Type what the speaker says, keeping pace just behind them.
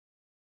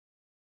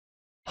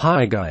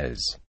Hi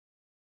guys.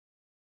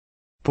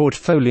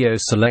 Portfolio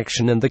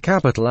selection and the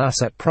capital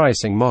asset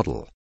pricing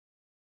model.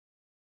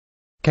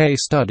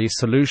 Case study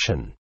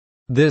solution.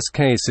 This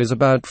case is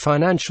about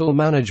financial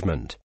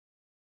management.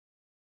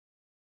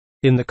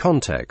 In the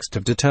context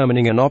of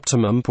determining an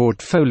optimum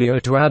portfolio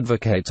to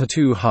advocate to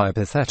two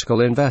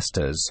hypothetical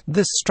investors,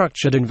 this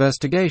structured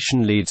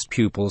investigation leads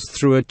pupils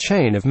through a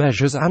chain of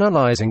measures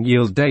analyzing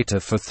yield data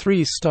for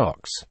 3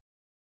 stocks.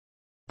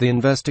 The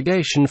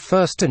investigation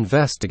first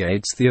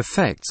investigates the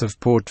effects of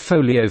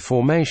portfolio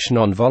formation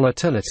on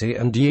volatility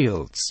and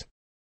yields.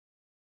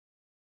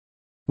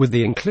 With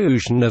the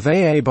inclusion of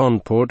a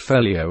bond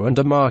portfolio and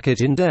a market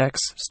index,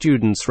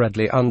 students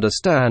readily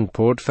understand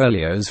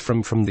portfolios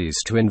from these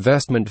two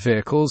investment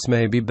vehicles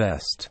may be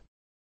best.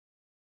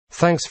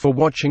 Thanks for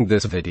watching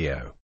this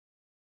video.